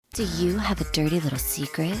Do you have a dirty little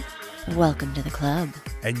secret? Welcome to the club.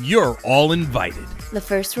 And you're all invited. The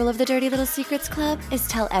first rule of the Dirty Little Secrets Club is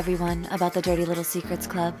tell everyone about the Dirty Little Secrets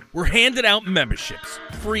Club. We're handing out memberships,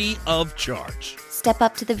 free of charge. Step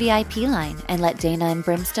up to the VIP line and let Dana and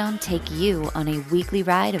Brimstone take you on a weekly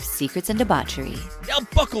ride of secrets and debauchery. Now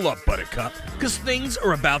buckle up, Buttercup, because things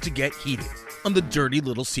are about to get heated on the Dirty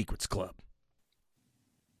Little Secrets Club.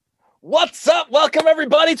 What's up? Welcome,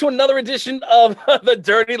 everybody, to another edition of the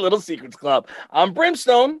Dirty Little Secrets Club. I'm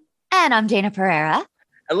Brimstone. And I'm Dana Pereira.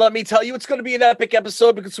 And let me tell you, it's going to be an epic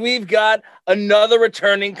episode because we've got another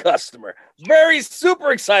returning customer. Very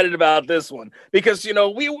super excited about this one because, you know,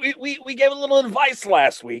 we gave a little advice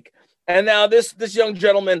last week. And now this young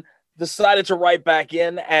gentleman decided to write back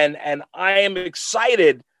in. And I am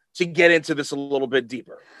excited to get into this a little bit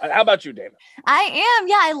deeper. How about you, Dana? I am.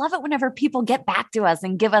 Yeah, I love it whenever people get back to us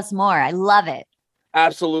and give us more. I love it.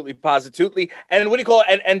 Absolutely, positively. And what do you call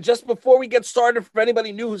it? And just before we get started, for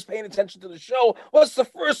anybody new who's paying attention to the show, what's the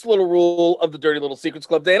first little rule of the Dirty Little Secrets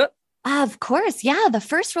Club, Dana? Of course. Yeah. The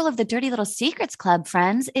first rule of the Dirty Little Secrets Club,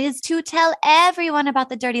 friends, is to tell everyone about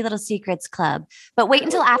the Dirty Little Secrets Club. But wait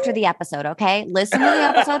until after the episode, okay? Listen to the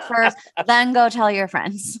episode first, then go tell your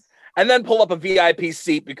friends. And then pull up a VIP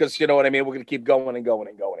seat because, you know what I mean, we're going to keep going and going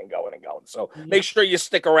and going and going and going. So make sure you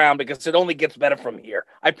stick around because it only gets better from here.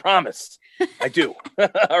 I promise. I do.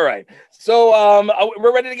 All right. So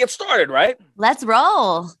we're ready to get started, right? Let's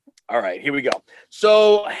roll. All right. Here we go.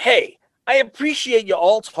 So, hey, I appreciate you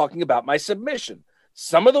all talking about my submission.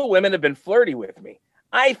 Some of the women have been flirty with me.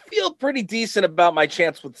 I feel pretty decent about my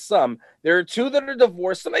chance with some. There are two that are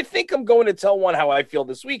divorced, and I think I'm going to tell one how I feel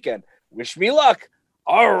this weekend. Wish me luck.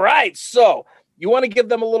 All right. So you want to give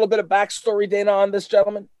them a little bit of backstory, Dana, on this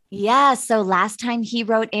gentleman? Yeah. So last time he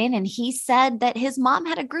wrote in and he said that his mom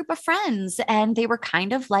had a group of friends and they were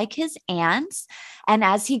kind of like his aunts. And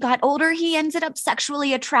as he got older, he ended up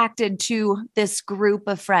sexually attracted to this group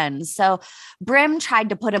of friends. So Brim tried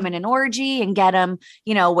to put him in an orgy and get him,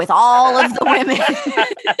 you know, with all of the women.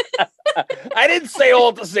 I didn't say all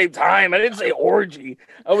at the same time. I didn't say orgy.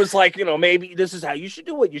 I was like, you know, maybe this is how you should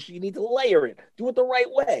do it. You need to layer it. Do it the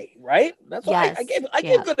right way, right? That's what I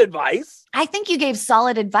gave good advice. I think you gave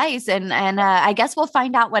solid advice, and I guess we'll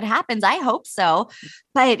find out what happens. I hope so.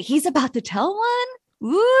 But he's about to tell one.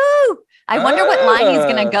 Woo! I wonder what line he's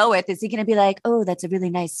going to go with. Is he going to be like, "Oh, that's a really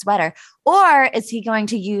nice sweater," or is he going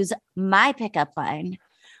to use my pickup line?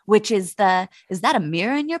 Which is is that a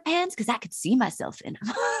mirror in your pants? Because I could see myself in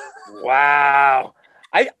them. Wow.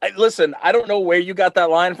 I listen, I don't know where you got that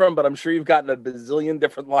line from, but I'm sure you've gotten a bazillion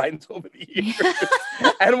different lines over the years.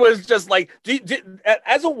 And was just like,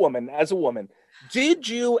 as a woman, did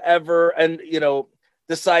you ever, and you know,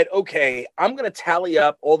 decide, okay, I'm going to tally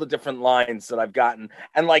up all the different lines that I've gotten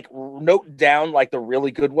and like note down like the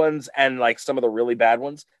really good ones and like some of the really bad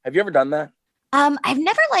ones? Have you ever done that? I've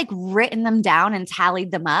never like written them down and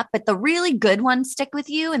tallied them up, but the really good ones stick with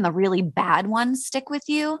you and the really bad ones stick with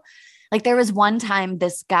you. Like there was one time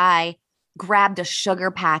this guy grabbed a sugar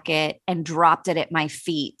packet and dropped it at my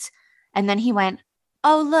feet. And then he went,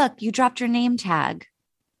 "Oh, look, you dropped your name tag."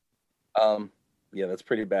 Yeah, that's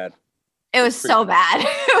pretty bad. It was so bad.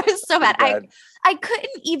 It was so bad. I couldn't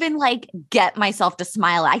even like get myself to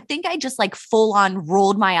smile. I think I just like full on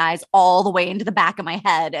rolled my eyes all the way into the back of my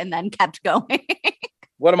head and then kept going.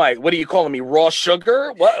 What are you calling me? Raw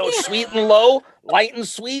sugar? What? Oh, sweet and low, light and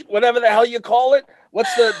sweet, whatever the hell you call it.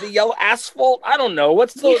 What's the yellow asphalt? I don't know.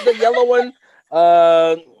 What's the yellow one?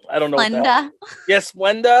 I don't know. Splenda. Yes,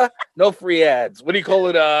 Splenda. No free ads. What do you call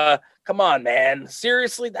it? Come on, man.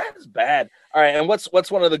 Seriously, that is bad. All right, and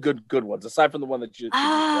what's one of the good ones aside from the one that you?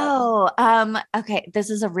 Okay. This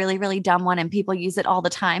is a really, really dumb one, and people use it all the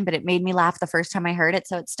time, but it made me laugh the first time I heard it,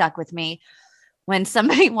 so it stuck with me. When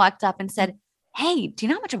somebody walked up and said, "Hey, do you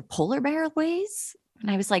know how much a polar bear weighs?" And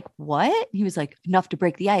I was like, "What?" He was like, "Enough to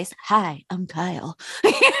break the ice. Hi, I'm Kyle."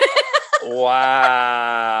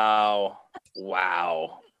 Wow.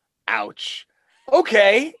 Ouch.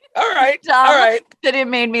 Okay. All right. Dumb, all right. That it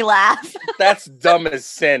made me laugh. That's dumb as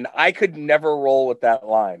sin. I could never roll with that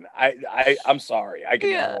line. I'm sorry. I could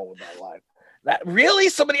never roll with that line. That really?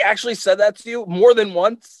 Somebody actually said that to you more than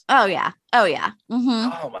once? Oh, yeah. Mm-hmm.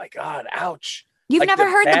 Oh, my God. Ouch. You've like never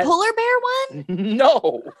heard the polar bear one?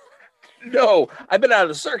 No. I've been out of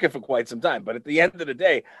the circuit for quite some time, but at the end of the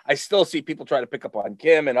day, I still see people try to pick up on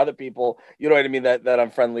Kim and other people, you know what I mean, that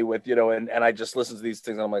I'm friendly with, you know, and I just listen to these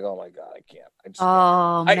things and I'm like, oh my God, I can't.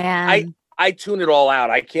 Man. I tune it all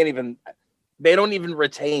out. I can't even, they don't even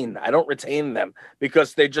retain. I don't retain them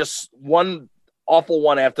because they just one awful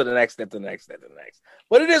one after the next, after the next.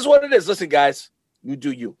 But it is what it is. Listen, guys, you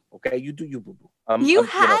do you, okay? You do you, boo-boo. You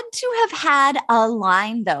had to have had a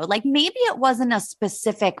line though. Like maybe it wasn't a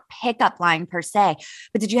specific pickup line per se,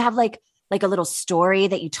 but did you have like a little story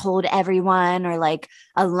that you told everyone or like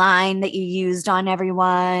a line that you used on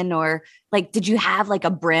everyone or like did you have like a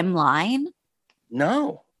brim line?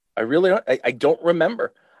 No, I really don't. I don't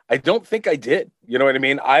remember. I don't think I did. You know what I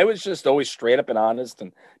mean? I was just always straight up and honest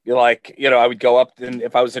and be like, I would go up and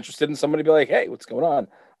if I was interested in somebody, be like, hey, what's going on?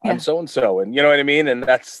 I'm so and so, and you know what I mean, and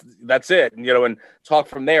that's it, and and talk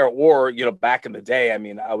from there. Or back in the day, I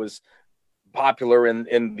mean, I was popular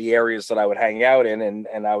in the areas that I would hang out in,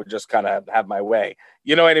 and I would just kind of have my way.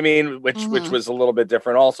 You know what I mean? Which was a little bit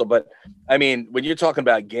different also. But I mean, when you're talking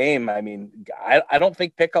about game, I mean, I don't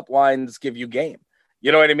think pickup lines give you game.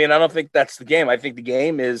 You know what I mean? I don't think that's the game. I think the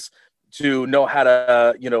game is to know how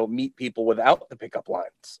to meet people without the pickup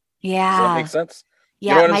lines. Yeah. Does that make sense?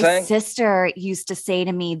 Yeah, you know what my I'm saying? sister used to say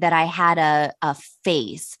to me that I had a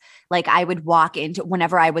face. Like I would walk into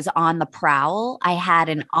whenever I was on the prowl, I had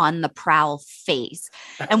an on the prowl face.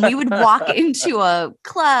 And we would walk into a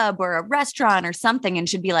club or a restaurant or something and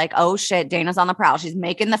she'd be like, oh shit, Dana's on the prowl. She's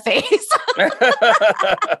making the face.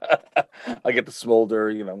 I get the smolder,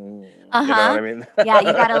 you know Uh-huh. what I mean? Yeah,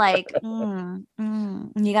 you gotta like,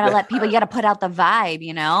 you gotta let people, you gotta put out the vibe,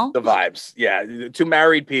 The vibes. Yeah.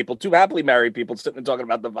 Two happily married people sitting and talking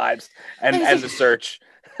about the vibes and the search.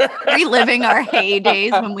 Reliving our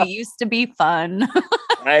heydays when we used to be fun.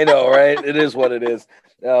 I know, right? It is what it is.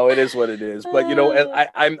 No, it is what it is. But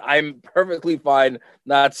I'm perfectly fine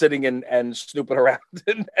not sitting and snooping around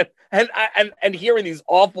and hearing these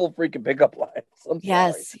awful freaking pickup lines.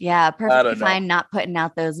 Yes, yeah, perfectly fine not putting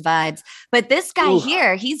out those vibes. But this guy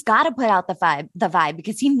here, he's got to put out the vibe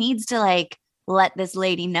because he needs to like let this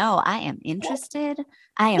lady know I am interested.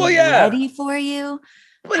 I am ready for you.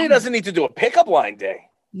 But he doesn't need to do a pickup line day.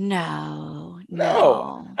 No.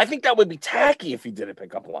 I think that would be tacky if he did a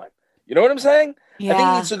pickup line. You know what I'm saying? Yeah. I think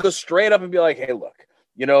he needs to go straight up and be like, hey, look,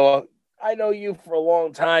 I know you for a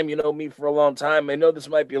long time. You know me for a long time. I know this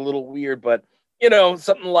might be a little weird, but,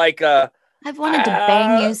 something like I've wanted to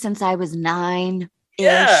bang you since I was 9.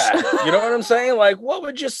 Yeah. You know what I'm saying? Like, what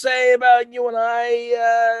would you say about you and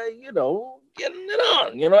I, getting it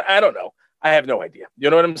on? I don't know. I have no idea. You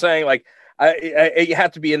know what I'm saying? Like, you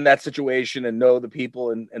have to be in that situation and know the people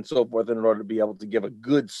and so forth in order to be able to give a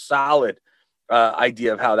good, solid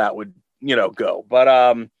idea of how that would, go. But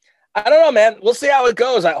I don't know, man. We'll see how it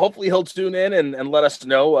goes. Hopefully he'll tune in and let us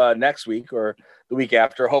know next week or the week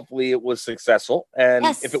after. Hopefully it was successsul. And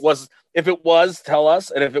if it was, tell us.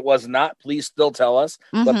 And if it was not, please still tell us.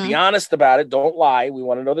 But be honest about it. Don't lie. We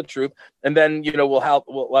want to know the truth. And then, we'll have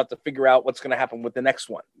to figure out what's going to happen with the next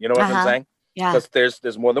one. You know what I'm saying? Yeah. Because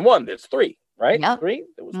there's more than one. There's 3, right? Yep. 3?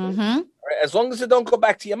 There was 3. Right? As long as it don't go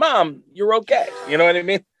back to your mom, you're okay. You know what I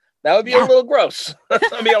mean? That would be a little gross. That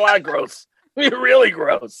would be a lot gross. It would be really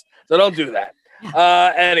gross. So don't do that.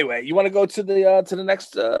 Yeah. Anyway, you want to go to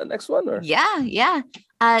the next one? Or? Yeah.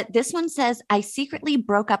 This one says, I secretly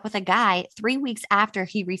broke up with a guy 3 weeks after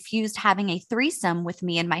he refused having a threesome with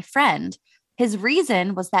me and my friend. His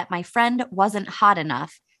reason was that my friend wasn't hot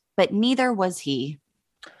enough, but neither was he.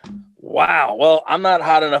 Wow. Well, I'm not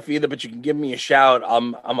hot enough either, but you can give me a shout.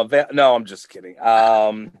 No, I'm just kidding.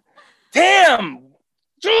 Damn.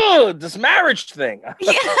 Dude, this marriage thing.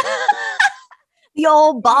 The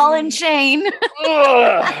old ball and chain.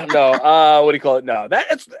 No, what do you call it? No,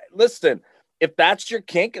 listen, if that's your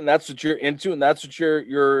kink and that's what you're into and that's what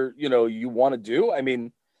you're you want to do, I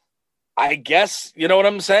mean, I guess, you know what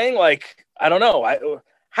I'm saying? Like, I don't know.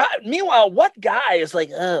 Meanwhile, what guy is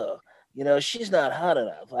like, oh, she's not hot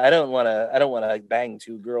enough. I don't want to bang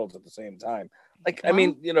 2 girls at the same time. Like, well, I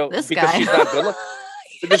mean, because she's not good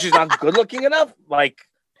because she's not good looking enough. Like,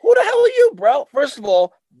 who the hell are you, bro? First of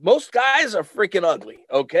all, most guys are freaking ugly.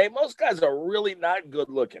 Okay. Most guys are really not good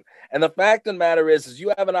looking. And the fact of the matter is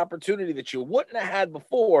you have an opportunity that you wouldn't have had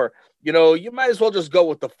before. You might as well just go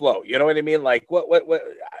with the flow. You know what I mean? Like,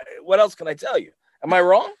 what else can I tell you? Am I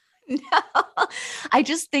wrong? No, I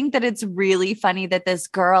just think that it's really funny that this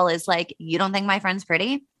girl is like, you don't think my friend's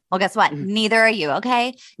pretty? Well, guess what? Neither are you.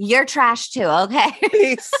 Okay. You're trash too. Okay.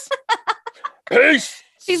 Peace. Peace.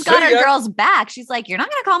 She's got her girl's back. She's like, you're not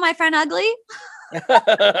going to call my friend ugly.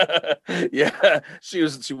 Yeah,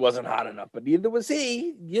 she wasn't hot enough, but neither was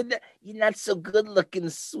he. You're not so good looking,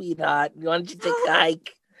 sweetheart. Why don't you take a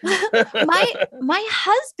hike? my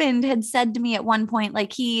husband had said to me at one point,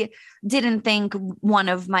 like he didn't think one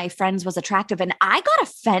of my friends was attractive. And I got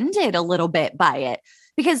offended a little bit by it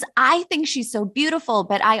because I think she's so beautiful,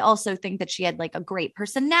 but I also think that she had like a great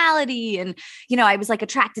personality. And, I was like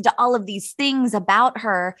attracted to all of these things about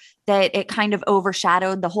her that it kind of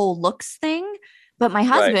overshadowed the whole looks thing. But my Right.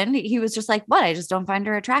 husband, he was just like, what? I just don't find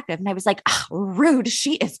her attractive. And I was like, oh, rude.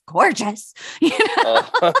 She is gorgeous. You know?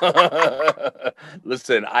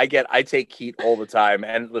 Listen, I take heat all the time.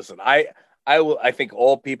 And listen, I think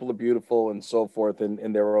all people are beautiful and so forth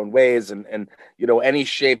in their own ways. And, any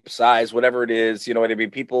shape, size, whatever it is, you know what I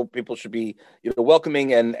mean? People should be,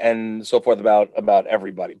 welcoming and so forth about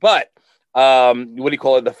everybody. But, what do you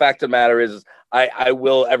call it? The fact of the matter is I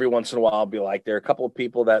will every once in a while be like, there are a couple of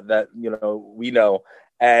people that we know,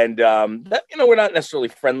 and that we're not necessarily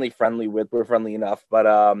friendly with. We're friendly enough, but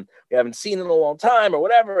we haven't seen in a long time or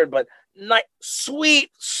whatever. But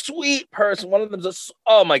sweet person. One of them's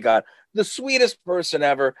oh my god, the sweetest person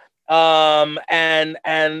ever. And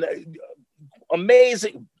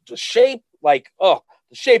amazing shape, like the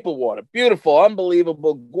Shape of Water, beautiful,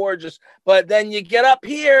 unbelievable, gorgeous. But then you get up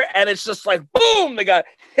here and it's just like, boom, they got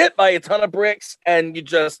hit by a ton of bricks. And you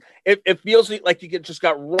just, it feels like you just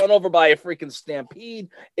got run over by a freaking stampede.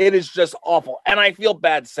 It is just awful. And I feel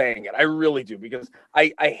bad saying it. I really do, because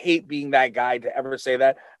I hate being that guy to ever say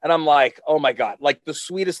that. And I'm like, oh my God, like the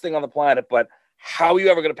sweetest thing on the planet. But how are you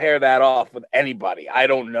ever going to pair that off with anybody? I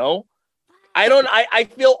don't know. I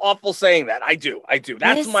feel awful saying that. I do.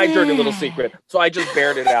 That's my dirty little secret. So I just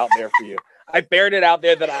bared it out there for you. I bared it out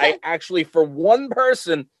there that I actually, for one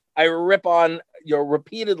person, I rip on,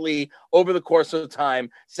 repeatedly over the course of time,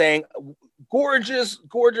 saying gorgeous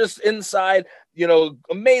inside,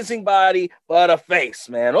 amazing body, but a face,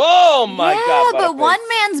 man. Oh my God. But one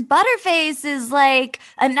man's butterface is like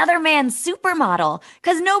another man's supermodel,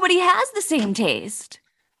 because nobody has the same taste.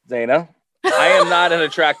 Zaina, I am not an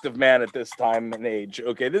attractive man at this time and age.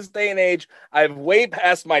 Okay, this day and age, I've way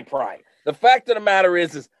past my prime. The fact of the matter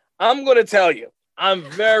is I'm going to tell you, I'm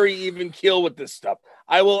very even keel with this stuff.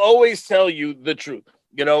 I will always tell you the truth.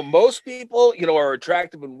 Most people, are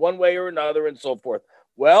attractive in one way or another and so forth.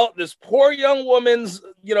 Well, this poor young woman's,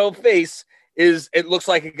 face it looks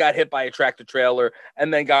like it got hit by a tractor trailer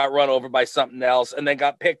and then got run over by something else and then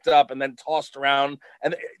got picked up and then tossed around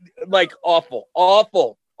and like awful.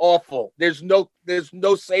 There's no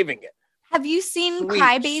saving it. Have you seen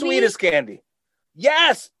Crybaby? Sweet as candy.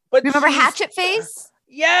 Yes, but remember Hatchet Face?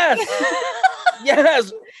 Yes.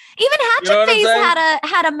 Yes. Even Hatchet Face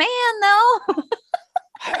had a man though.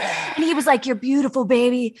 And he was like, "You're beautiful,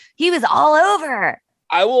 baby." He was all over.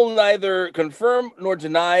 I will neither confirm nor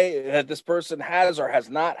deny that this person has or has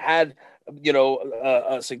not had,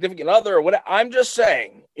 a significant other or whatever. I'm just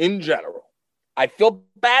saying, in general, I feel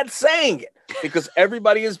bad saying it, because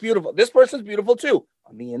everybody is beautiful. This person's beautiful too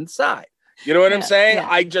on the inside. You know what I'm saying?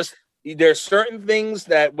 Yeah. There's certain things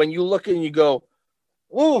that when you look and you go,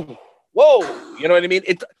 whoa, you know what I mean?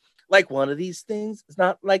 It's like one of these things is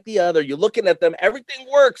not like the other. You're looking at them, everything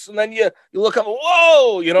works, and then you look up,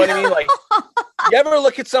 whoa, you know what I mean? Like, you ever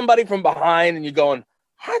look at somebody from behind and you're going,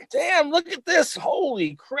 hot damn, look at this,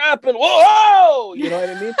 holy crap, and whoa, you know what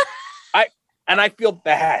I mean? I feel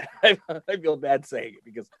bad. I feel bad saying it,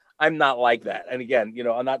 because I'm not like that. And again,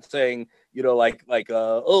 I'm not saying, like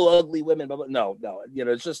ugly women, but no,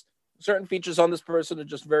 it's just certain features on this person are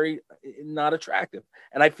just very not attractive.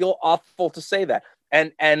 And I feel awful to say that.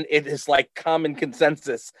 And it is like common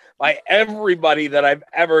consensus by everybody that I've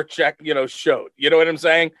ever checked, showed. You know what I'm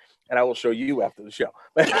saying? And I will show you after the show.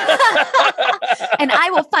 And I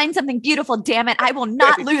will find something beautiful, damn it. I will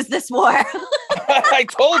not lose this war. I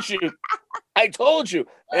told you.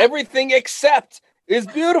 Everything except is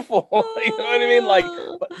beautiful. You know what I mean? Like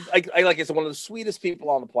I said, one of the sweetest people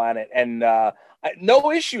on the planet, and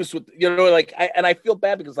no issues with, and I feel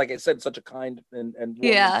bad because, like I said, such a kind and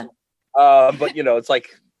yeah. But it's like,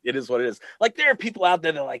 it is what it is. Like, there are people out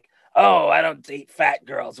there that are like, oh, I don't date fat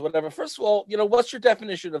girls, whatever. First of all, what's your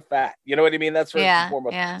definition of fat? You know what I mean? That's first and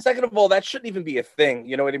foremost. Yeah. Second of all, that shouldn't even be a thing.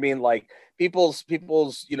 You know what I mean? Like, people's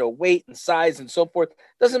weight and size and so forth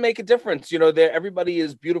doesn't make a difference. Everybody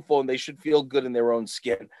is beautiful and they should feel good in their own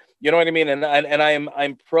skin. You know what I mean? And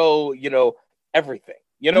I'm pro, everything.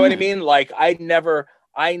 You know what I mean? Like, I never,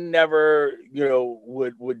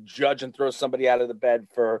 would judge and throw somebody out of the bed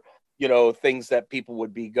for, things that people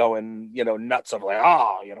would be going, nuts over, like,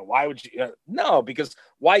 why would you? No, because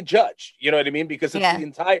why judge? You know what I mean? Because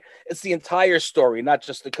it's the entire story, not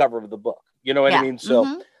just the cover of the book. You know what I mean?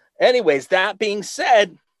 So anyways, that being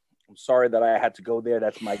said, I'm sorry that I had to go there.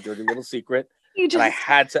 That's my dirty little secret. And I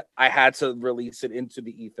had to release it into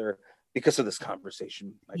the ether because of this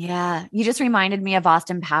conversation. Yeah. You just reminded me of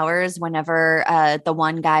Austin Powers whenever the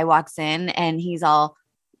one guy walks in and he's all,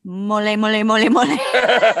 mole. Mole, mole, mole. He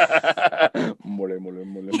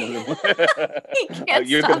can't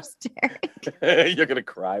stop staring. You're gonna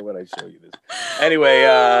cry when I show you this. Anyway,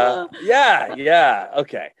 yeah.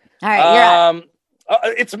 Okay. All right, you're up.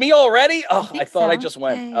 It's me already. I Oh, I think thought I so. just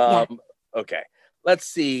went. Yeah. Okay. Let's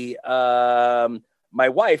see. My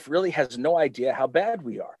wife really has no idea how bad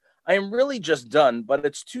we are. I am really just done, but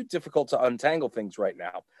it's too difficult to untangle things right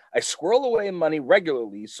now. I squirrel away money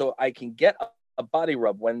regularly so I can get a body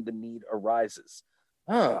rub when the need arises.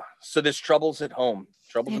 So there's troubles at home,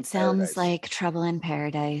 troubles in It sounds paradise. like trouble in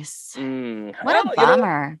paradise. What a Well,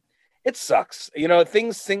 bummer. it sucks.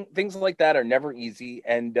 Things like that are never easy.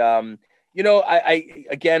 And I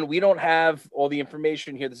again, we don't have all the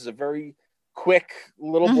information here. This is a very quick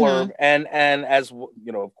little Hmm. blurb, and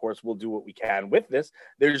of course, we'll do what we can with this.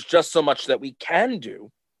 There's just so much that we can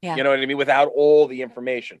do. Yeah. You know what I mean? Without all the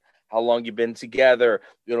information, how long you've been together,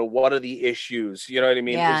 what are the issues? You know what I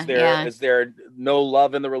mean? Yeah. Yeah. Is there no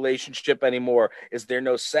love in the relationship anymore? Is there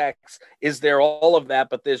no sex? Is there all of that,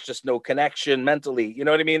 but there's just no connection mentally? You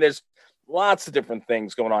know what I mean? There's lots of different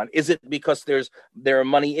things going on. Is it because there are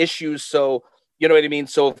money issues? So you know what I mean?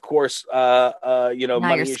 So of course, Now you're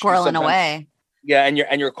money issues squirreling sometimes. away. Yeah, and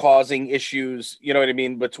you're causing issues. You know what I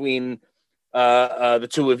mean, between the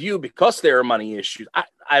two of you because there are money issues.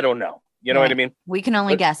 I don't know. You know what I Right. mean? We can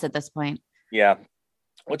only But guess at this point. yeah,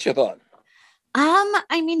 what's your thought?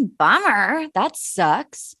 I mean, bummer. That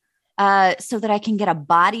sucks. So that I can get a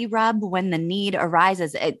body rub when the need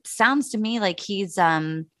arises. It sounds to me like he's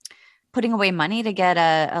putting away money to get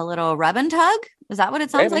a little rub and tug. Is that what it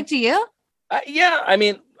sounds Maybe. like to you? Yeah, I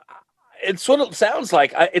mean, it sort of sounds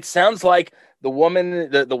like it sounds like the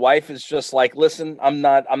woman, the wife is just like, listen, I'm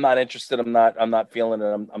not interested. I'm not feeling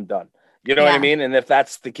it. I'm done. You know what I Yeah. mean? And if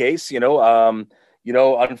that's the case,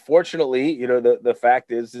 unfortunately, the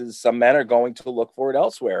fact is some men are going to look for it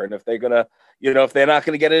elsewhere. And if they're gonna, if they're not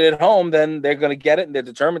going to get it at home, then they're going to get it, and they're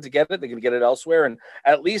determined to get it. They're going to get it elsewhere. And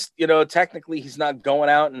at least, technically, he's not going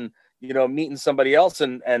out and meeting somebody else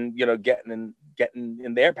and getting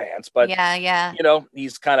in their pants. But Yeah. Yeah.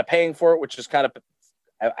 he's kind of paying for it, which is kind of,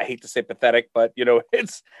 I hate to say pathetic, but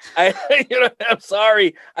it's, I'm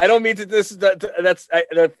sorry. I don't mean to,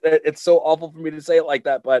 it's so awful for me to say it like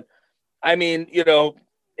that. But I mean,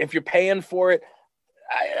 if you're paying for it,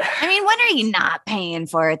 I mean, when are you not paying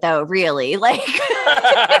for it though? Really? Like,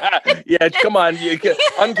 yeah, come on. You can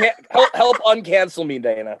help uncancel me,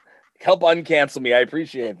 Dana. Help uncancel me. I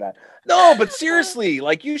appreciate that. No, but seriously,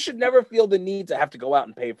 like, you should never feel the need to have to go out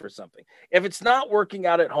and pay for something. If it's not working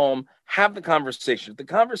out at home, have the conversation. If the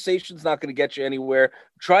conversation's not going to get you anywhere,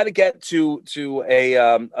 try to get to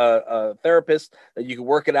a therapist that you can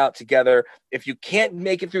work it out together. If you can't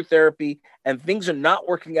make it through therapy and things are not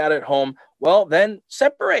working out at home, well, then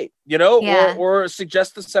separate, Yeah. or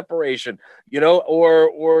suggest the separation,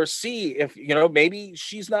 or see if, maybe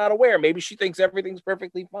she's not aware. Maybe she thinks everything's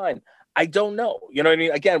perfectly fine. I don't know. You know what I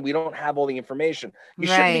mean? Again, we don't have all the information. You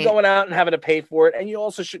shouldn't be Right. going out and having to pay for it. And you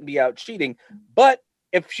also shouldn't be out cheating. But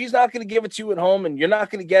if she's not going to give it to you at home and you're not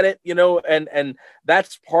going to get it, and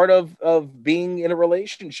that's part of being in a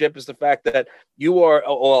relationship, is the fact that you are,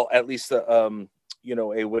 well, at least a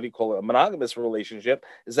what do you call it, a monogamous relationship,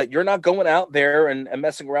 is that you're not going out there and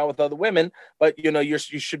messing around with other women, but you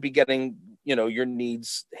should be getting your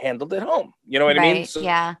needs handled at home. You know what I mean? Right.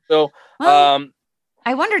 Yeah. So Well,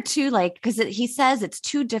 I wonder too, like, because he says it's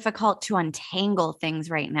too difficult to untangle things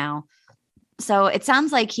right now. So it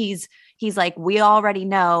sounds like he's like, we already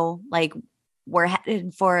know, like, we're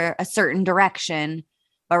headed for a certain direction,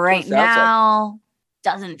 but right now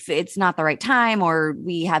it's not the right time, or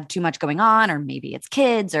we have too much going on, or maybe it's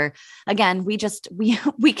kids, or again, we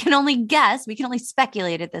can only guess, we can only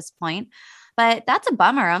speculate at this point. But that's a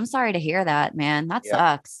bummer. I'm sorry to hear that, man. That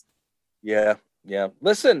sucks. Yeah. Yeah.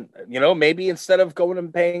 Listen, maybe instead of going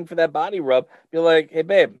and paying for that body rub, be like, hey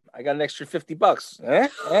babe, I got an extra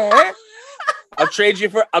 $50. I'll trade you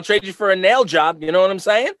for a nail job. You know what I'm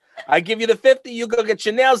saying? I give you the 50, you go get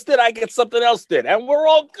your nails did, I get something else did. And we're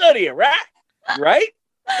all good here, right? Right?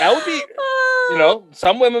 That would be,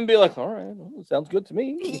 some women be like, all right, well, sounds good to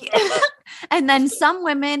me. And then some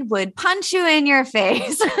women would punch you in your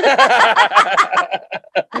face. Dana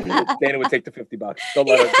would take the $50. Don't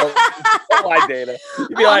let her. Don't lie, Dana.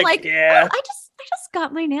 You'd be like, yeah. I just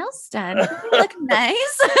got my nails done. They look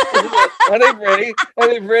nice. Are they pretty? Are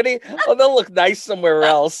they pretty? Oh, they'll look nice somewhere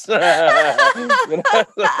else.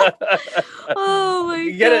 Oh my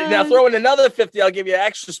you get it now. Throw in another 50. I'll give you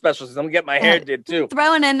extra special. I'm gonna get my hair did too.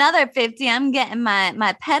 Throw in another 50. I'm getting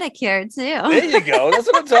my pedicure too. There you go. That's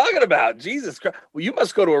what I'm talking about. Jesus Christ. Well, you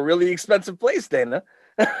must go to a really expensive place, Dana.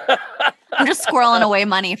 I'm just squirreling away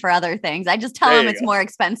money for other things. I just tell them it's more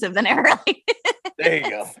expensive than it really is. There you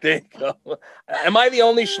go. There you go. Am I the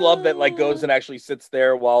only schlub that like goes and actually sits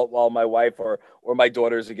there while my wife or my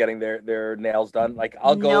daughters are getting their nails done? Like,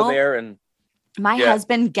 I'll go there and My Yeah.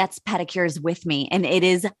 husband gets pedicures with me, and it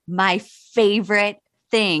is my favorite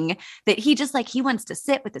thing that he just like, he wants to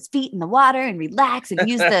sit with his feet in the water and relax and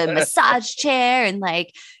use the massage chair and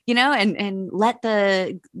like, and let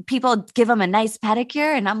the people give him a nice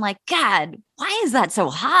pedicure. And I'm like, God, why is that so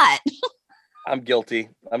hot? I'm guilty.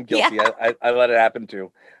 Yeah. I let it happen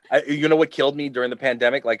too. You know what killed me during the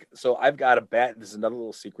pandemic? Like, so I've got a bad, this is another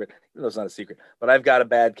little secret, even though it's not a secret, but I've got a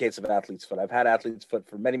bad case of athlete's foot. I've had athlete's foot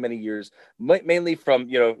for many, many years, mainly from,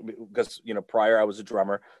 because, prior I was a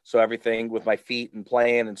drummer. So everything with my feet and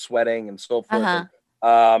playing and sweating and so forth. Uh-huh.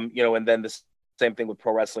 And, and then the same thing with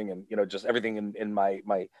pro wrestling and, just everything in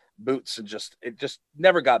my boots, and it just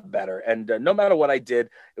never got better. And no matter what I did,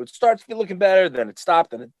 it would start to be looking better, then it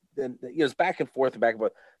stopped, and it's back and forth and back and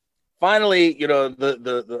forth. Finally,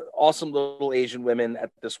 the awesome little Asian women at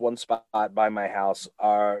this one spot by my house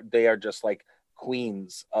are just like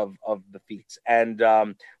queens of the feet. And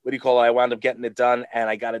I wound up getting it done, and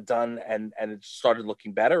I got it done, and it started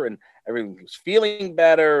looking better, and everything was feeling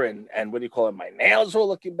better, and my nails were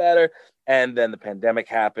looking better. And then the pandemic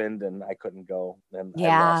happened, and I couldn't go, and I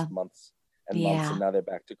lost months and months, and now they're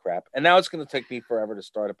back to crap. And now it's going to take me forever to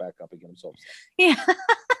start it back up again. I'm so upset. Yeah.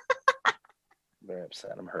 Very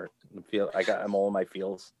upset. I'm hurt. I'm all in my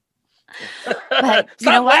feels. But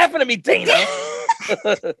Stop laughing at me, Dana.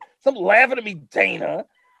 Stop laughing at me, Dana.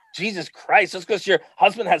 Jesus Christ. Just because your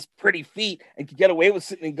husband has pretty feet and can get away with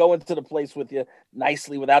sitting and going to the place with you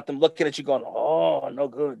nicely without them looking at you going, oh, no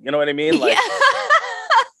good. You know what I mean? Like,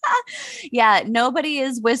 yeah, nobody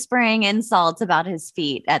is whispering insults about his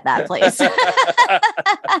feet at that place.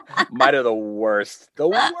 Mine are the worst. The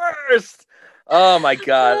worst. Oh my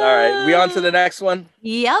God. All right. We on to the next one?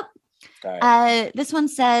 Yep. All right. This one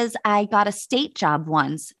says, I got a state job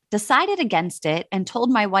once, decided against it, and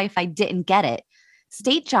told my wife I didn't get it.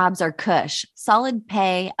 State jobs are cush, solid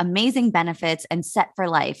pay, amazing benefits, and set for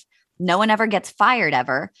life. No one ever gets fired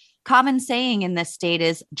ever. Common saying in this state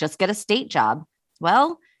is just get a state job.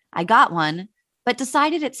 Well, I got one, but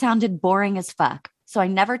decided it sounded boring as fuck. So I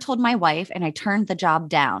never told my wife, and I turned the job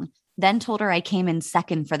down. Then told her I came in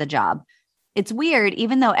second for the job. It's weird,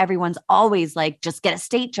 even though everyone's always like, just get a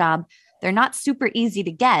state job. They're not super easy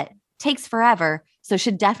to get. Takes forever. So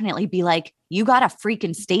should definitely be like, you got a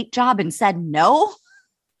freaking state job and said no?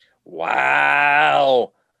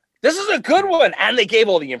 Wow. This is a good one. And they gave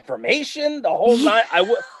all the information, the whole night.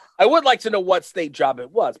 I would like to know what state job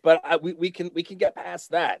it was, but we can get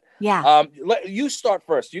past that. Yeah. You start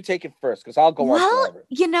first. You take it first, because I'll go on forever.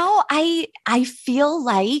 I feel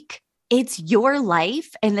like it's your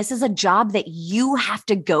life, and this is a job that you have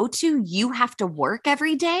to go to. You have to work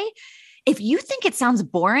every day. If you think it sounds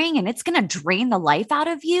boring and it's going to drain the life out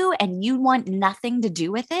of you and you want nothing to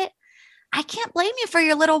do with it, I can't blame you for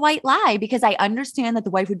your little white lie, because I understand that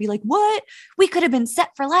the wife would be like, what? We could have been set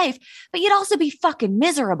for life, but you'd also be fucking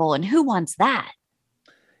miserable. And who wants that?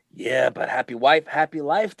 Yeah, but happy wife, happy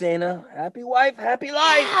life, Dana. Happy wife, happy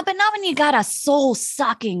life. Yeah, but not when you got a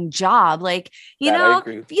soul-sucking job. Like,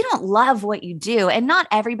 if you don't love what you do, and not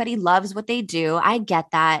everybody loves what they do. I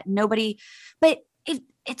get that. Nobody, but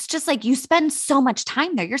it's just like you spend so much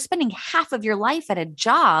time there. You're spending half of your life at a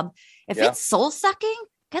job. If it's soul-sucking,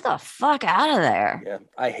 get the fuck out of there. Yeah,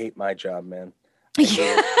 I hate my job, man.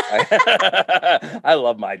 I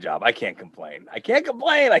love my job. I can't complain. I can't.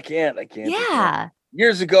 Yeah. Complain.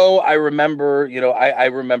 Years ago, I remember, I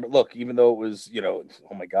remember, look, even though it was,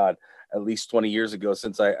 oh my God, at least 20 years ago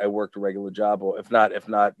since I worked a regular job, or if not,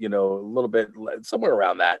 a little bit, somewhere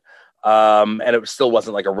around that. And it still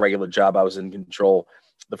wasn't like a regular job. I was in control.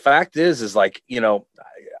 The fact is like,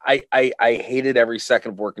 I hated every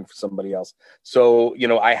second of working for somebody else. So,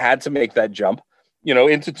 I had to make that jump,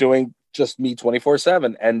 into doing just me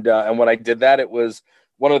 24/7. And when I did that, it was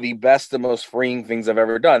one of the best and most freeing things I've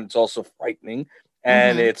ever done. It's also frightening.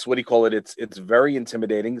 And it's, it's very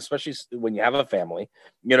intimidating, especially when you have a family,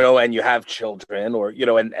 and you have children, or, you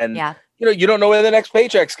don't know where the next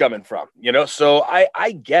paycheck's coming from, so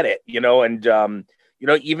I get it, and,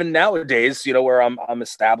 even nowadays, where I'm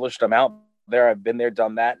established, I'm out there, I've been there,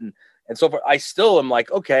 done that. And so far, I still am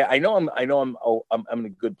like, okay, I know I'm in a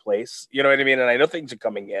good place, you know what I mean? And I know things are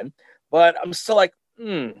coming in, but I'm still like,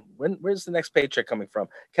 where's the next paycheck coming from?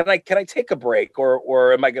 Can I take a break,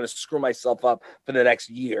 or am I going to screw myself up for the next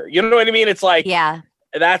year? You know what I mean? It's like,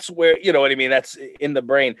 that's where, you know what I mean? That's in the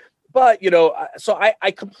brain. But, so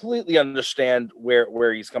I completely understand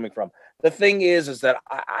where he's coming from. The thing is that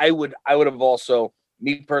I would have also,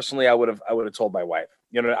 me personally, I would have told my wife,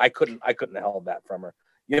 I couldn't have held that from her.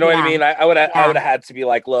 You know what I mean? I would have had to be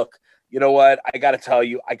like, look, you know what? I got to tell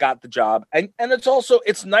you, I got the job. And it's also,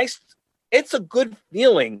 it's nice. It's a good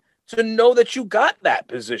feeling to know that you got that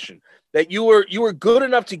position, that you were good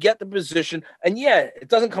enough to get the position. And yeah, it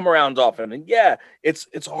doesn't come around often. And yeah, it's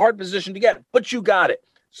a hard position to get, but you got it.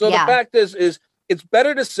 So the fact is it's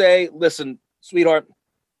better to say, listen, sweetheart,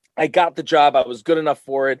 I got the job. I was good enough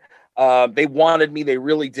for it. They wanted me. They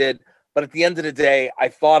really did. But at the end of the day, I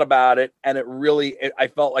thought about it, and I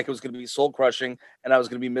felt like it was going to be soul crushing, and I was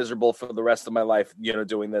going to be miserable for the rest of my life,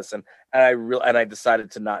 doing this. And I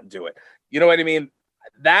decided to not do it. You know what I mean?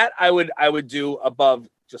 That I would do above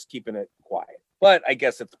just keeping it quiet. But I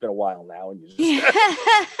guess it's been a while now, and you just,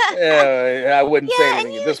 I wouldn't say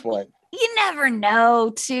anything at this point. You never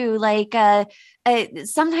know, too. Like,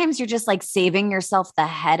 sometimes you're just like saving yourself the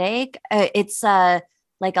headache. It's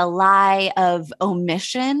like a lie of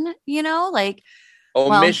omission, like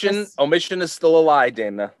omission is still a lie,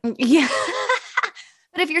 Dana. Yeah.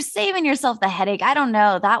 But if you're saving yourself the headache, I don't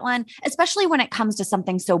know that one, especially when it comes to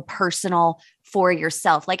something so personal for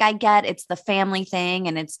yourself. Like, I get it's the family thing,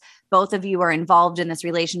 and it's both of you are involved in this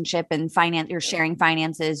relationship and you're sharing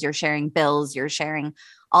finances, you're sharing bills, you're sharing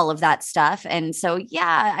all of that stuff. And so,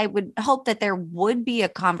 yeah, I would hope that there would be a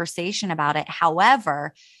conversation about it.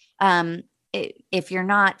 However, if you're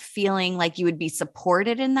not feeling like you would be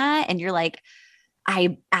supported in that, and you're like,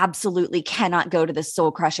 I absolutely cannot go to this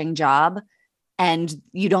soul crushing job, and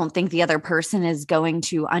you don't think the other person is going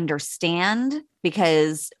to understand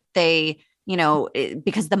because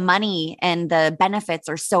because the money and the benefits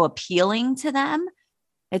are so appealing to them,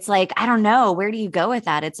 it's like, I don't know, where do you go with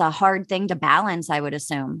that? It's a hard thing to balance, I would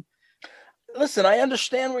assume. Listen, I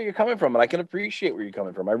understand where you're coming from, and I can appreciate where you're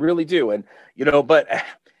coming from. I really do. And, but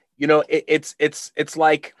it's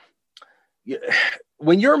like,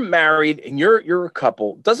 when you're married and you're a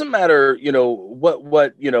couple, doesn't matter,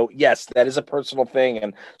 what, yes, that is a personal thing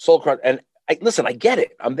and soul crush. And listen, I get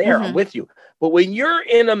it. I'm there. Mm-hmm. I'm with you. But when you're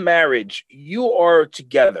in a marriage, you are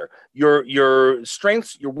together. Your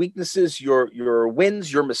strengths, your weaknesses, your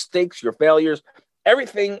wins, your mistakes, your failures,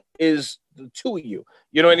 everything is the two of you.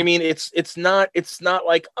 You know what I mean? It's not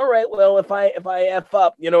like, all right, well, if I F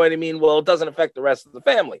up, you know what I mean? Well, it doesn't affect the rest of the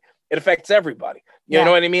family. It affects everybody. You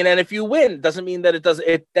know what I mean? And if you win, doesn't mean that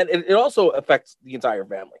it also affects the entire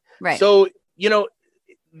family. Right. So,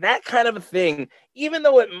 that kind of a thing, even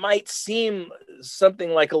though it might seem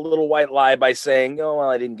something like a little white lie by saying, oh, well,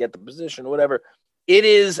 I didn't get the position or whatever, it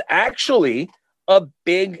is actually a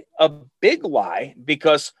big lie,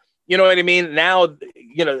 because, you know what I mean? Now,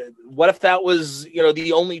 what if that was,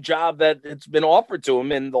 the only job that it's been offered to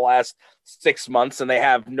them in the last 6 months, and they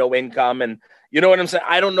have no income, and you know what I'm saying?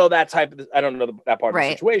 I don't know that I don't know that part of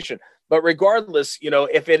the situation, but regardless,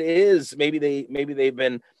 if it is, maybe they've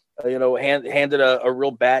been, handed a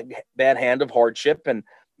real bad hand of hardship, and,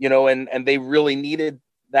 and they really needed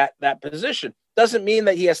that position. Doesn't mean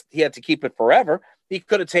that he had to keep it forever. He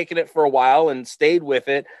could have taken it for a while and stayed with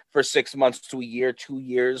it for 6 months to a year, 2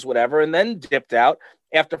 years, whatever, and then dipped out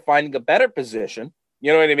after finding a better position.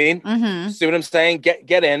 You know what I mean? Mm-hmm. See what I'm saying?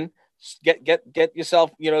 Get in. Get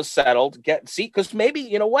yourself, settled, because maybe,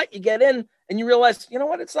 you get in and you realize,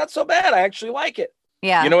 it's not so bad. I actually like it.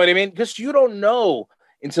 Yeah. You know what I mean? Because you don't know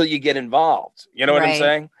until you get involved. You know what I'm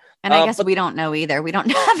saying? And I guess we don't know either. We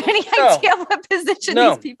don't have any idea what position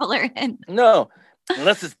these people are in. No,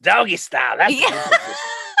 unless it's doggy style. That's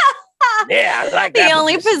yeah, I like that. The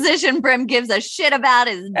only position Brim gives a shit about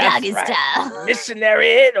is doggy style.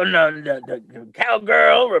 Missionary, no,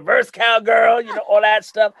 cowgirl, reverse cowgirl, all that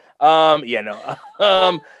stuff. No,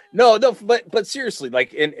 but seriously,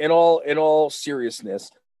 like in all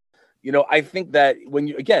seriousness, I think that when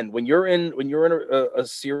you're in a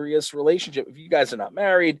serious relationship, if you guys are not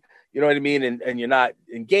married, you know what I mean, and you're not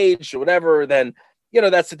engaged or whatever, then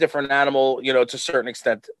that's a different animal, to a certain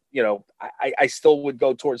extent. I still would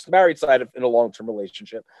go towards the married side in a long-term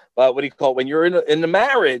relationship. But what do you call it? When you're in the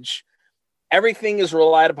marriage, everything is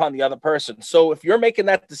relied upon the other person. So if you're making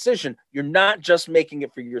that decision, you're not just making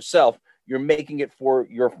it for yourself, you're making it for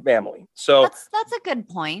your family. So that's a good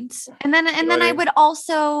point. And then I would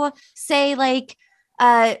also say, like,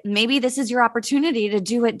 maybe this is your opportunity to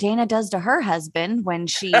do what Dana does to her husband when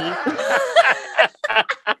she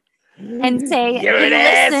and say, you're an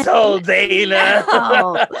asshole, Dana.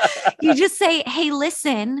 No. You just say, hey,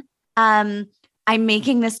 listen, I'm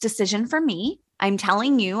making this decision for me. I'm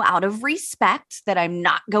telling you out of respect that I'm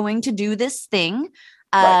not going to do this thing.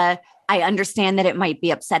 Right. I understand that it might be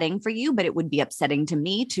upsetting for you, but it would be upsetting to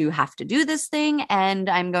me to have to do this thing. And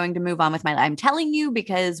I'm going to move on with my life. I'm telling you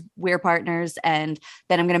because we're partners, and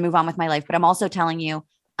then I'm going to move on with my life. But I'm also telling you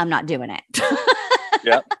I'm not doing it.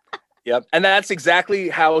 Yep. And that's exactly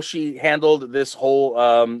how she handled this whole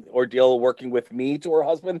ordeal working with me to her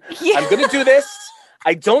husband. Yeah. I'm going to do this.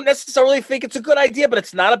 I don't necessarily think it's a good idea, but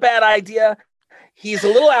it's not a bad idea. He's a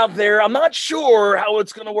little out there. I'm not sure how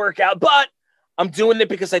it's going to work out, but I'm doing it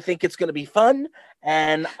because I think it's going to be fun,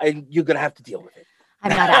 and you're going to have to deal with it. I'm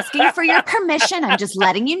not asking for your permission. I'm just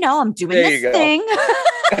letting you know I'm doing this thing.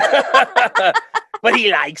 But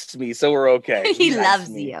he likes me, so we're okay. He loves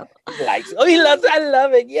you. He likes. Oh, he loves. I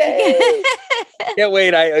love it. Yay! Can't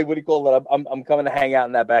wait. I what do you call it? I'm coming to hang out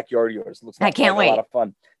in that backyard of yours. Looks like I can't wait. A lot of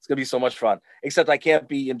fun. It's gonna be so much fun. Except I can't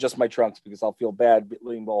be in just my trunks because I'll feel bad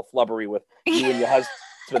being all flubbery with you and your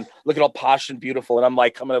husband looking all posh and beautiful, and I'm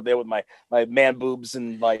like coming up there with my man boobs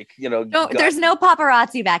and like there's no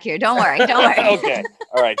paparazzi back here. Don't worry. Okay.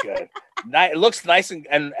 All right. Good. It looks nice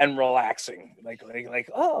and relaxing. Like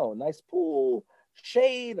oh, nice pool.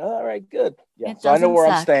 Shade. All right, good. Yeah, so I know where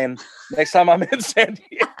I'm staying next time I'm in San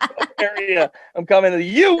Diego area. I'm coming to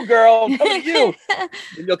you, girl. I'm coming to you.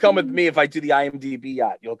 And you'll come with me if I do the IMDb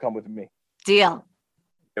yacht. You'll come with me. Deal.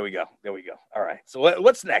 There we go. All right. So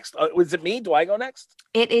what's next? Was it me? Do I go next?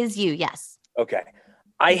 It is you. Yes. Okay.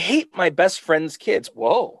 I hate my best friend's kids.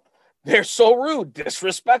 Whoa. They're so rude,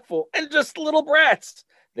 disrespectful, and just little brats.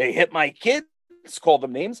 They hit my kids, call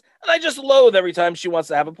them names, and I just loathe every time she wants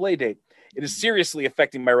to have a play date. It is seriously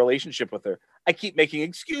affecting my relationship with her. I keep making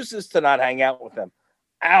excuses to not hang out with them.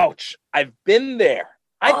 Ouch. I've been there.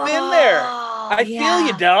 I feel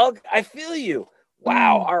you, dog. I feel you.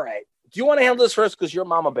 Wow. All right. Do you want to handle this first? Because you're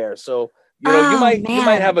Mama Bear. So, you might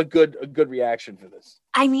have a good reaction for this.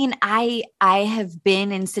 I mean, I have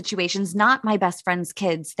been in situations, not my best friend's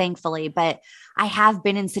kids, thankfully, but I have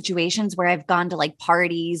been in situations where I've gone to like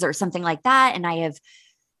parties or something like that. And I have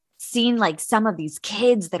seen like some of these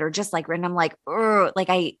kids that are just like, and I'm like,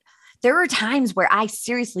 there are times where I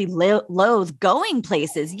seriously loathe going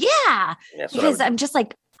places. Yeah. Because I'm just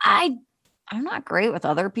like, I'm not great with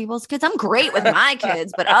other people's kids. I'm great with my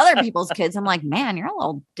kids, but other people's kids, I'm like, man, you're a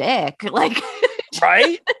little dick. Like,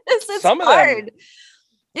 right? It's hard.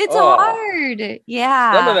 It's hard.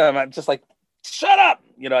 Yeah. Some of them, I'm just like, shut up.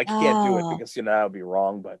 I can't do it because, that would be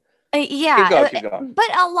wrong, but. Yeah, keep going.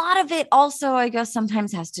 But a lot of it also, I guess,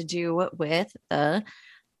 sometimes has to do with the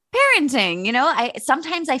parenting.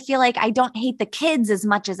 Sometimes I feel like I don't hate the kids as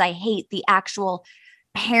much as I hate the actual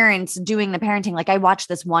parents doing the parenting. Like I watched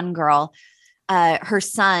this one girl, her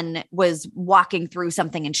son was walking through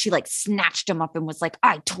something and she like snatched him up and was like,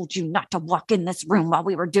 I told you not to walk in this room while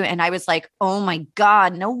we were doing. And I was like, oh my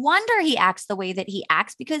God, no wonder he acts the way that he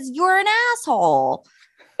acts because you're an asshole.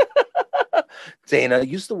 Dana,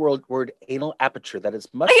 use the word anal aperture. That is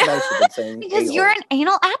much nicer than saying because anal. You're an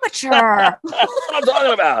anal aperture. That's what I'm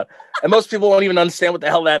talking about. And most people won't even understand what the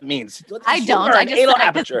hell that means. I don't. I just anal said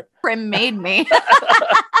aperture. Prim made me.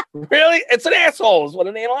 Really? It's an asshole is what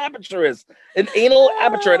an anal aperture is. An anal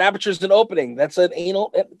aperture. An aperture is an opening. That's an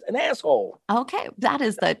asshole. Okay. That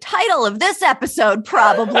is the title of this episode,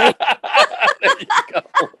 probably. There you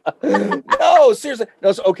go. No, seriously.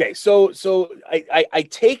 No, okay. So I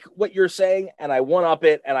take what you're saying and I one up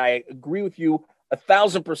it and I agree with you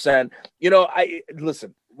 1,000%. I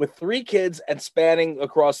listen with 3 kids and spanning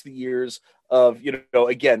across the years of,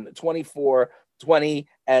 again, 24, 20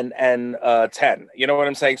 and 10. You know what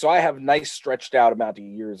I'm saying? So I have nice stretched out amount of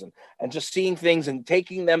years and just seeing things and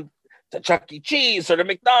taking them to Chuck E. Cheese or to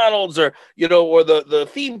McDonald's or, or the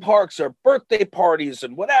theme parks or birthday parties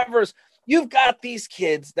and whatever's. You've got these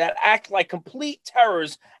kids that act like complete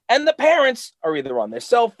terrors, and the parents are either on their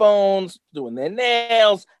cell phones, doing their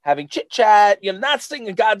nails, having chit-chat, not saying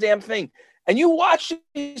a goddamn thing. And you watch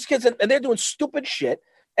these kids, and they're doing stupid shit,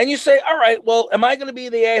 and you say, all right, well, am I going to be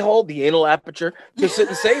the a-hole, the anal aperture, to sit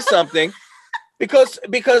and say something? Because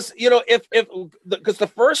if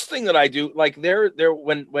the first thing that I do, like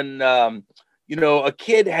when a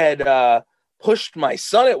kid had pushed my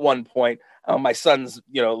son at one point. My son's, a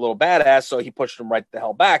little badass, so he pushed him right the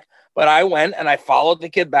hell back. But I went and I followed the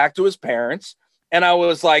kid back to his parents, and I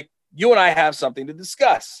was like, you and I have something to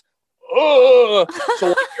discuss. So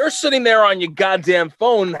while you're sitting there on your goddamn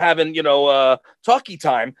phone having, talkie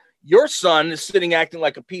time, your son is sitting acting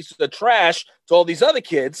like a piece of trash to all these other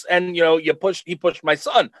kids, and, he pushed my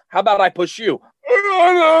son. How about I push you?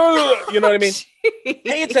 You know what I mean?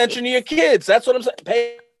 Pay attention to your kids. That's what I'm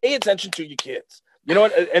saying. Pay attention to your kids. You know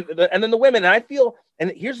what? And then the women, and I feel,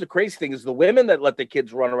 and here's the crazy thing is the women that let the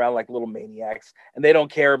kids run around like little maniacs and they don't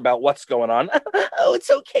care about what's going on. Oh,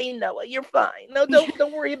 it's okay, Noah. You're fine. No,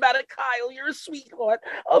 don't worry about it, Kyle. You're a sweetheart.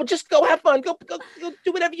 Oh, just go have fun. Go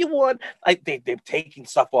do whatever you want. They're taking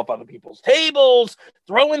stuff off other people's tables,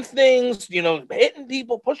 throwing things, hitting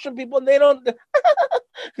people, pushing people, and they don't.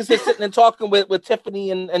 because they're sitting and talking with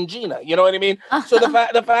Tiffany and Gina. You know what I mean? So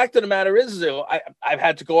the fact of the matter is, I've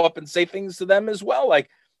had to go up and say things to them as well, like,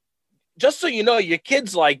 just so you know, your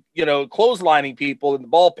kid's like, clotheslining people in the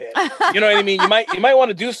ball pit. You know what I mean? You might want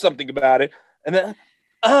to do something about it. And then,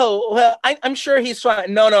 oh, well, I'm sure he's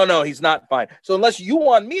fine. No, he's not fine. So unless you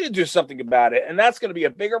want me to do something about it, and that's going to be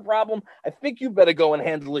a bigger problem, I think you better go and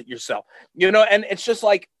handle it yourself. And it's just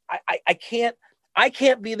like, I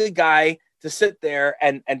can't be the guy to sit there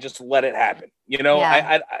and just let it happen. Yeah.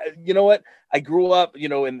 I you know what? I grew up,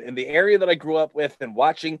 in the area that I grew up with, and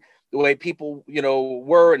watching the way people,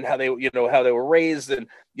 were, and how they were raised, and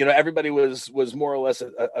everybody was more or less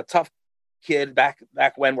a tough kid back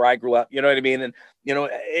when, where I grew up. You know what I mean? And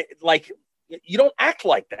like, you don't act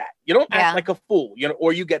like that. You don't act like a fool,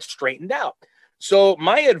 or you get straightened out. So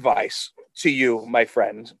my advice to you, my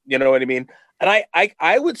friend, you know what I mean? And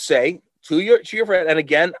I would say to your friend, and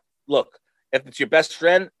again, look, if it's your best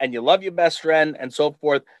friend and you love your best friend and so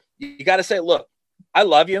forth, you got to say, look, I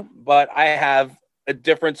love you, but I have a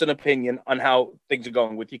difference in opinion on how things are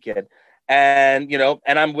going with your kid. And,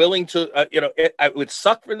 and I'm willing to, it would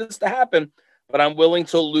suck for this to happen, but I'm willing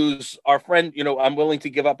to lose our friend. I'm willing to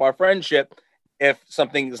give up our friendship if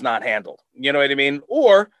something is not handled. You know what I mean?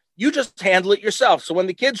 Or you just handle it yourself. So when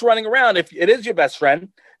the kid's running around, if it is your best friend,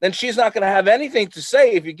 then she's not going to have anything to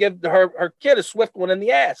say if you give her kid a swift one in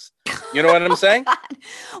the ass. You know what I'm saying?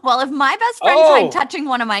 Well, if my best friend tried touching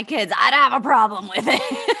one of my kids, I'd have a problem with it.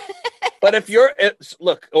 But if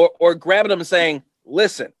or grabbing them and saying,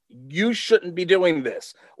 listen, you shouldn't be doing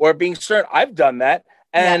this, or being certain, I've done that.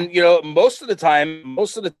 And, most of the time,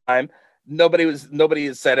 nobody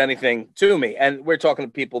has said anything to me. And we're talking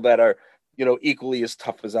to people that are, equally as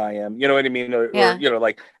tough as I am. You know what I mean? Or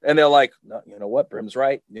like, and they're like, no, you know what? Brim's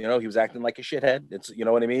right. He was acting like a shithead. It's, you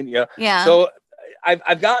know what I mean? Yeah. Yeah. So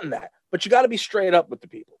I've gotten that, but you got to be straight up with the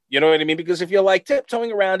people. You know what I mean? Because if you're like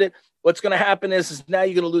tiptoeing around it, what's going to happen is now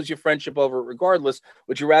you're going to lose your friendship over it regardless.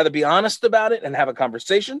 Would you rather be honest about it and have a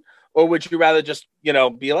conversation? Or would you rather just, be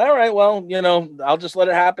like, all right, well, I'll just let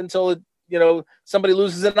it happen until it, somebody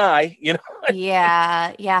loses an eye,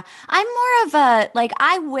 Yeah. Yeah. I'm more of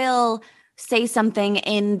I will say something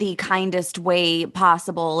in the kindest way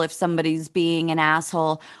possible if somebody's being an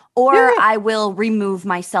asshole, or I will remove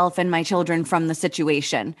myself and my children from the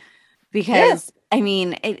situation, because I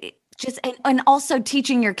mean, it just, and also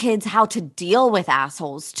teaching your kids how to deal with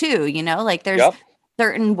assholes too, like there's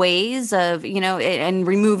certain ways of, and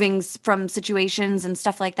removing from situations and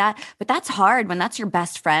stuff like that. But that's hard when that's your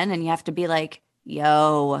best friend and you have to be like,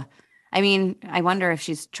 yo, I mean, I wonder if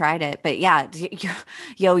she's tried it, but yeah,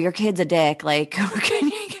 yo, your kid's a dick. Like,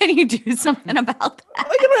 can you do something about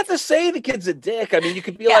that? You don't have to say the kid's a dick. I mean, you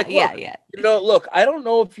could be like, look, look, I don't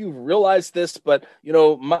know if you realize this, but I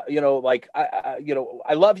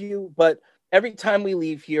love you, but every time we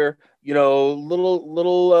leave here,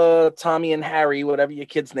 little Tommy and Harry, whatever your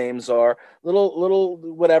kids' names are, little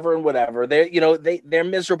whatever, they're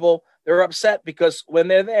miserable. They're upset because when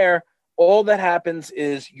they're there, all that happens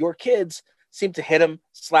is your kids seem to hit them,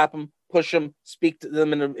 slap them, push them, speak to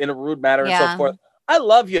them in a rude manner and so forth. I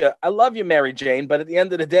love you, Mary Jane. But at the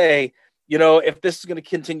end of the day, if this is going to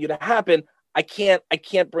continue to happen, I can't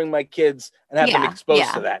bring my kids and have them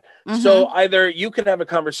exposed to that. Mm-hmm. So either you can have a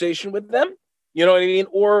conversation with them, you know what I mean?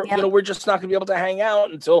 Or, we're just not going to be able to hang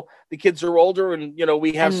out until the kids are older and,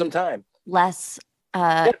 we have some time. Less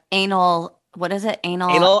anal, what is it?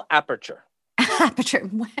 Anal aperture. Aperture.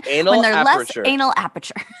 Anal when they're aperture. Less anal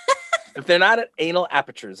aperture. If they're not at anal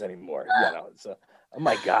apertures anymore, so, oh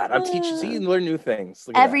my God, I'm teaching. See, you learn new things.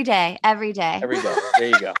 Every day. There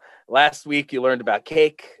you go. Last week you learned about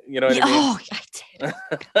cake. You know what I mean? Oh, I did.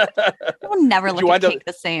 I will never look at cake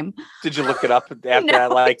the same. Did you look it up after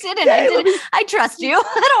that? I didn't. I trust you.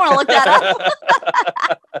 I don't want to look that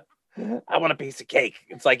up. I want a piece of cake.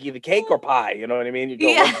 It's like either cake or pie. You know what I mean? You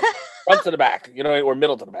go front to the back, or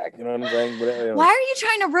middle to the back. You know what I'm saying? Why are you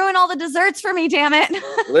trying to ruin all the desserts for me? Damn it!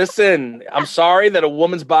 Listen, I'm sorry that a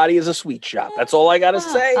woman's body is a sweet shop. That's all I gotta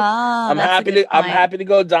say. I'm happy to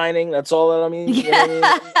go dining. That's all that I mean. You know what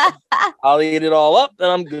I mean? I'll eat it all up, and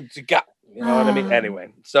I'm good to go. You know what I mean?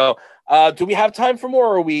 Anyway, so do we have time for more?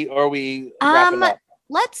 Or are we wrapping up?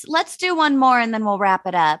 Let's do one more, and then we'll wrap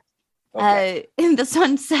it up. Okay. And this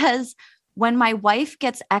one says, when my wife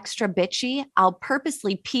gets extra bitchy, I'll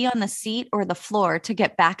purposely pee on the seat or the floor to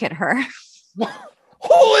get back at her.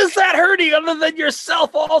 Who is that hurting other than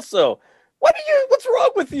yourself also? What's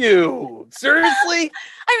wrong with you? Seriously?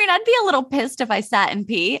 I mean, I'd be a little pissed if I sat and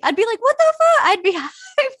pee. I'd be like, what the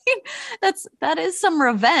fuck? That is some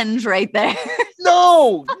revenge right there.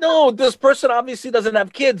 No, this person obviously doesn't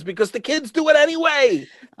have kids because the kids do it anyway.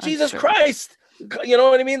 Jesus Christ. You know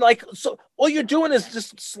what I mean? Like, so all you're doing is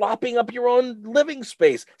just slopping up your own living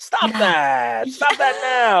space. Stop that. Stop that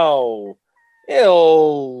now.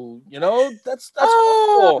 Ew. You know, that's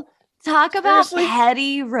awful. Talk about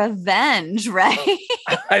petty revenge, right?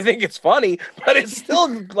 I think it's funny, but it's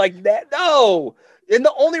still like that. No. And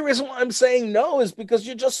the only reason why I'm saying no is because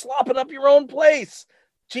you're just slopping up your own place.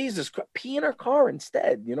 Jesus Christ, pee in her car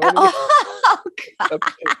instead. You know what I mean? Oh, God.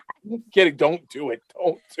 Okay. I'm kidding. Don't do it.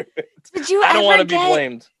 Don't do it. I don't want to be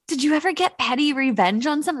blamed. Did you ever get petty revenge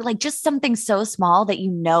on something, like just something so small that you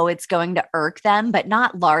know it's going to irk them, but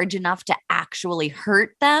not large enough to actually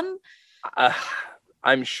hurt them?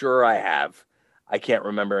 I'm sure I have. I can't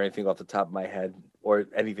remember anything off the top of my head or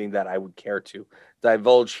anything that I would care to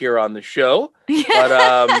divulge here on the show.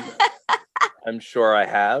 But I'm sure I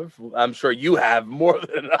have. I'm sure you have more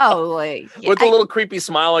than enough. Oh, with a little creepy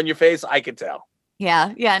smile on your face, I could tell.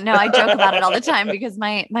 Yeah. No, I joke about it all the time because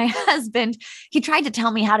my husband, he tried to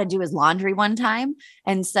tell me how to do his laundry one time.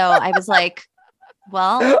 And so I was like,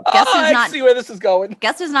 well, guess who's not, see where this is going.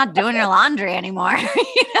 Guess who's not doing your laundry anymore?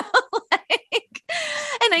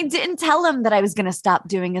 And I didn't tell him that I was going to stop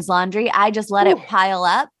doing his laundry. I just let it pile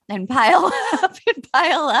up and pile up and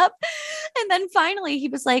pile up. And then finally he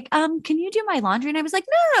was like, can you do my laundry? And I was like,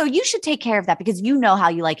 no, you should take care of that because you know how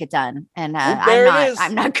you like it done. And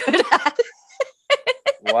I'm not good at it.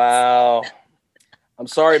 Wow. I'm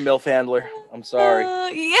sorry, MILF handler. I'm sorry.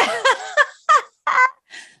 Yeah.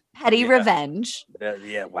 Petty revenge.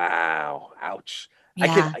 Yeah. Wow. Ouch.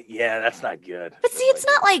 Yeah. That's not good. But see, it's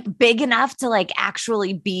not like big enough to like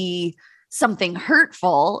actually be something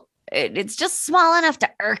hurtful. It's just small enough to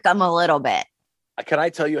irk them a little bit. Can I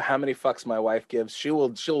tell you how many fucks my wife gives? She'll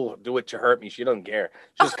do it to hurt me. She doesn't care.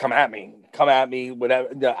 She'll just come at me, whatever.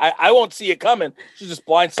 I won't see it coming. She'll just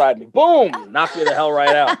blindside me. Boom, knock me the hell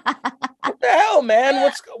right out. What the hell, man?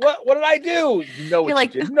 What did I do? You know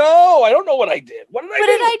what you did? No, I don't know what I did. What did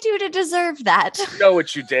I do to deserve that? You know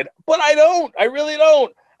what you did, but I don't. I really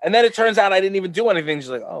don't. And then it turns out I didn't even do anything. She's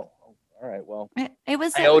like, oh. All right, well, it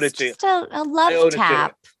was just a love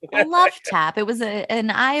tap. A love tap. It was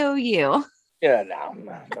an IOU. Yeah, no.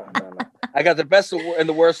 I got the best and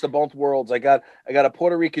the worst of both worlds. I got a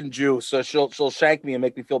Puerto Rican Jew, so she'll shank me and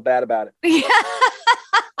make me feel bad about it. Yeah.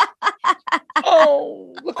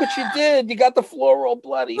 Oh, look what you did. You got the floor all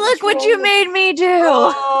bloody. Look what you made me do.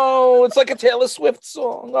 Oh, it's like a Taylor Swift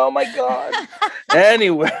song. Oh, my God.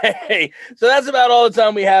 Anyway, so that's about all the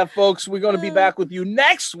time we have, folks. We're going to be back with you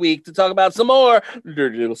next week to talk about some more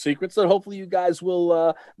dirty little secrets that hopefully you guys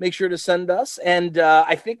will make sure to send us. And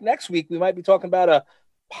I think next week we might be talking about a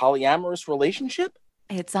polyamorous relationship.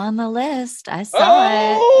 It's on the list. I saw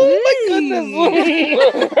it. Oh, my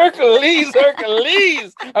goodness.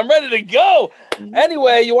 Hercules. I'm ready to go.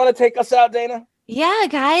 Anyway, you want to take us out, Dana? Yeah,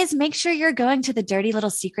 guys, make sure you're going to the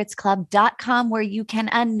dirtylittlesecretsclub.com where you can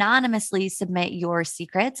anonymously submit your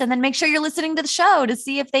secrets. And then make sure you're listening to the show to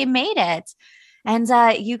see if they made it. And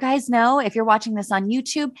you guys know, if you're watching this on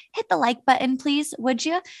YouTube, hit the like button, please, would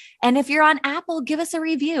you? And if you're on Apple, give us a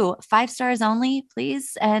review. 5 stars only,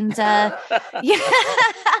 please. And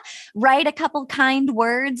write a couple kind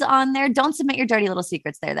words on there. Don't submit your dirty little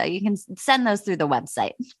secrets there, though. You can send those through the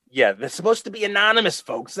website. Yeah, they're supposed to be anonymous,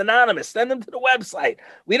 folks. Anonymous. Send them to the website.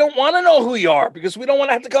 We don't want to know who you are because we don't want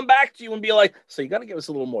to have to come back to you and be like, so you got to give us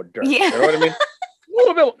a little more dirt. Yeah. You know what I mean? A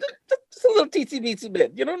little bit, just a little teensy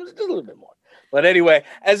bit, you know, just a little bit more. But anyway,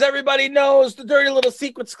 as everybody knows, the Dirty Little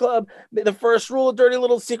Secrets Club, the first rule of Dirty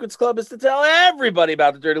Little Secrets Club is to tell everybody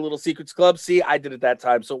about the Dirty Little Secrets Club. See, I did it that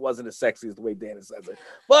time, so it wasn't as sexy as the way Dana says it.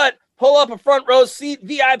 But pull up a front row seat,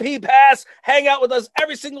 VIP pass, hang out with us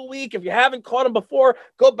every single week. If you haven't caught them before,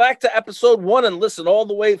 go back to episode 1 and listen all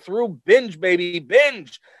the way through. Binge, baby,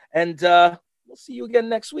 binge. And we'll see you again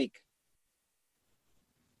next week.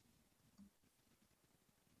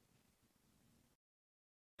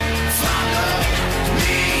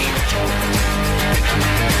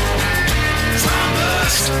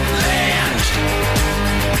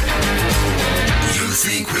 You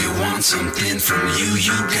think we want something from you,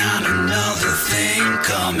 you got another thing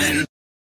coming.